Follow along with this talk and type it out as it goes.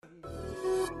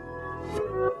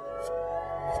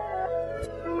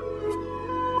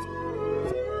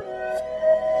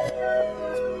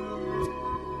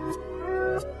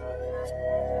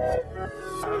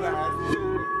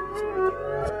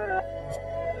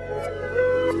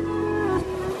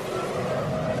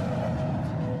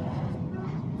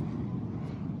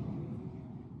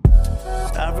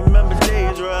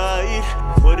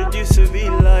used to be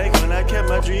like when I kept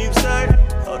my dreams tight.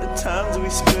 All the times we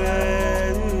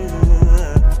spent,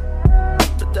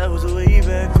 but that was way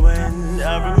back when.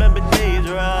 I remember days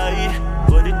right,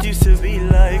 what it used to be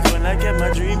like when I kept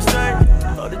my dreams tight.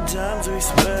 All the times we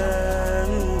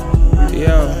spent,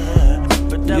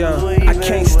 I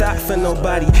can't stop for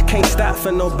nobody, can't stop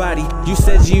for nobody. You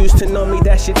said you used to know me,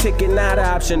 that's your ticket, not an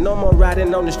option. No more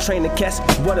riding on this train to catch,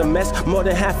 what a mess. More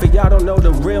than half of y'all don't know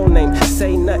the real name.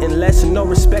 Say nothing less, no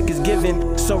respect is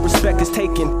given, so respect is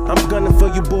taken. I'm gunning for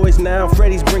you boys now,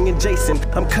 Freddy's bringing Jason.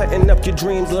 I'm cutting up your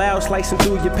dreams loud, slicing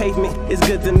through your pavement. It's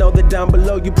good to know that down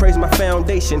below you praise my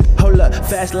foundation. Hold up,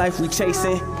 fast life we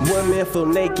chasing, women feel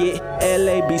naked.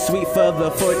 LA be sweet for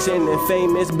the fortune and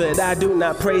famous, but I do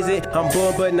not praise it. I'm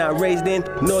born but not raised in.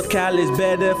 North Cal is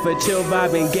better for chill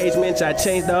vibe engagements. I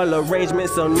changed all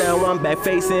arrangements, so now I'm back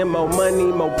facing more money,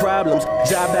 more problems,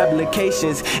 job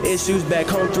applications, issues back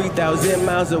home 3,000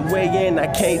 miles away, and I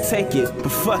can't take it,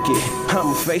 but fuck it,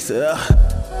 I'ma face it.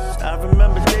 I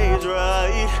remember days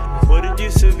right, what it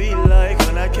used to be like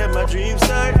when I kept my dreams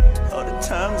tight. All the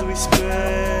times we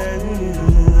spent,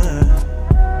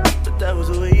 but that was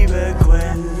way back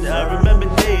when. I remember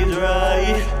days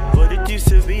right, what it used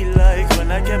to be like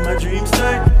when I kept my dreams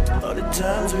tight. All the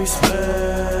times we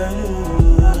spent,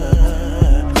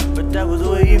 but that was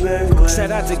way back when.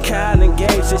 Shout out to Kyle and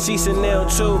Gabe, since she's Chanel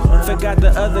too. Forgot the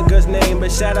other girl's name,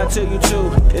 but shout out to you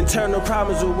too. Internal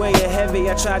problems were weighing heavy,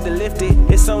 I tried to lift it.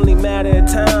 It's only a matter of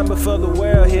time before the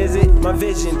world hears it. My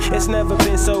vision, it's never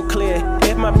been so clear.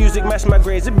 If my music matched my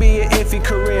grades, it'd be an iffy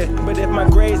career. But if my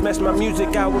grades match my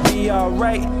music, I would be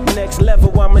alright. Next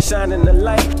level, I'ma shine in the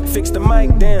light. Fix the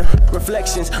mic, damn.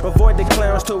 Reflections, avoid the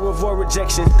clowns to avoid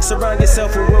rejection. Surround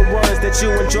yourself with real ones that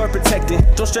you enjoy protecting.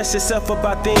 Don't stress yourself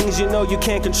about things you know you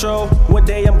can't control. One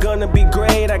day I'm gonna be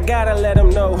great, I gotta let them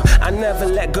know. I never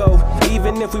let go,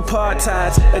 even if we part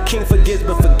ties. A king forgets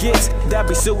but forgets, that'd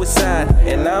be suicide.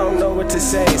 And I don't know what to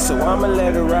say, so I'ma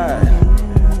let it ride.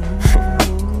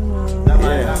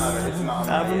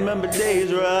 I remember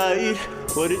days right,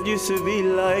 what it used to be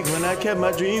like when I kept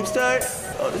my dreams tight.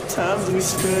 All the times we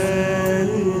spent,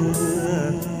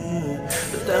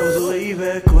 but that was way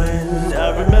back when.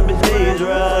 I remember days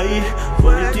right,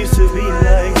 what it used to be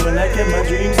like when I kept my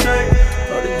dreams tight.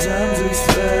 All the times we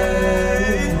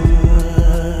spent,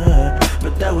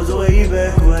 but that was way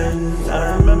back when.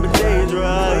 I remember days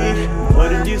right,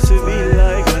 what it used to be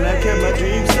like when I kept my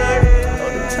dreams tight.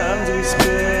 All the times we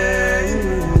spent,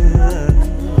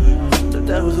 but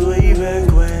that was way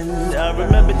back when. I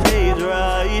remember days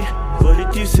right, what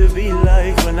it used to be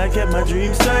like when I kept my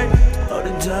dreams tight. All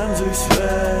the times we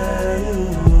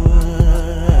spent,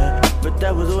 but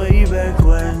that was way back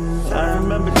when. I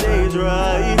remember days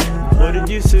right, what it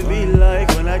used to be like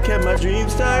when I kept my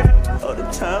dreams tight. All the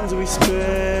times we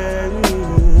spent,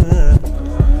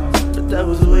 but that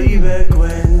was way back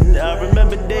when. I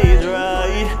remember days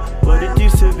right, what it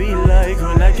used to be like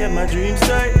when I kept my dreams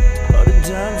tight. All the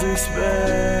times we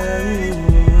spent.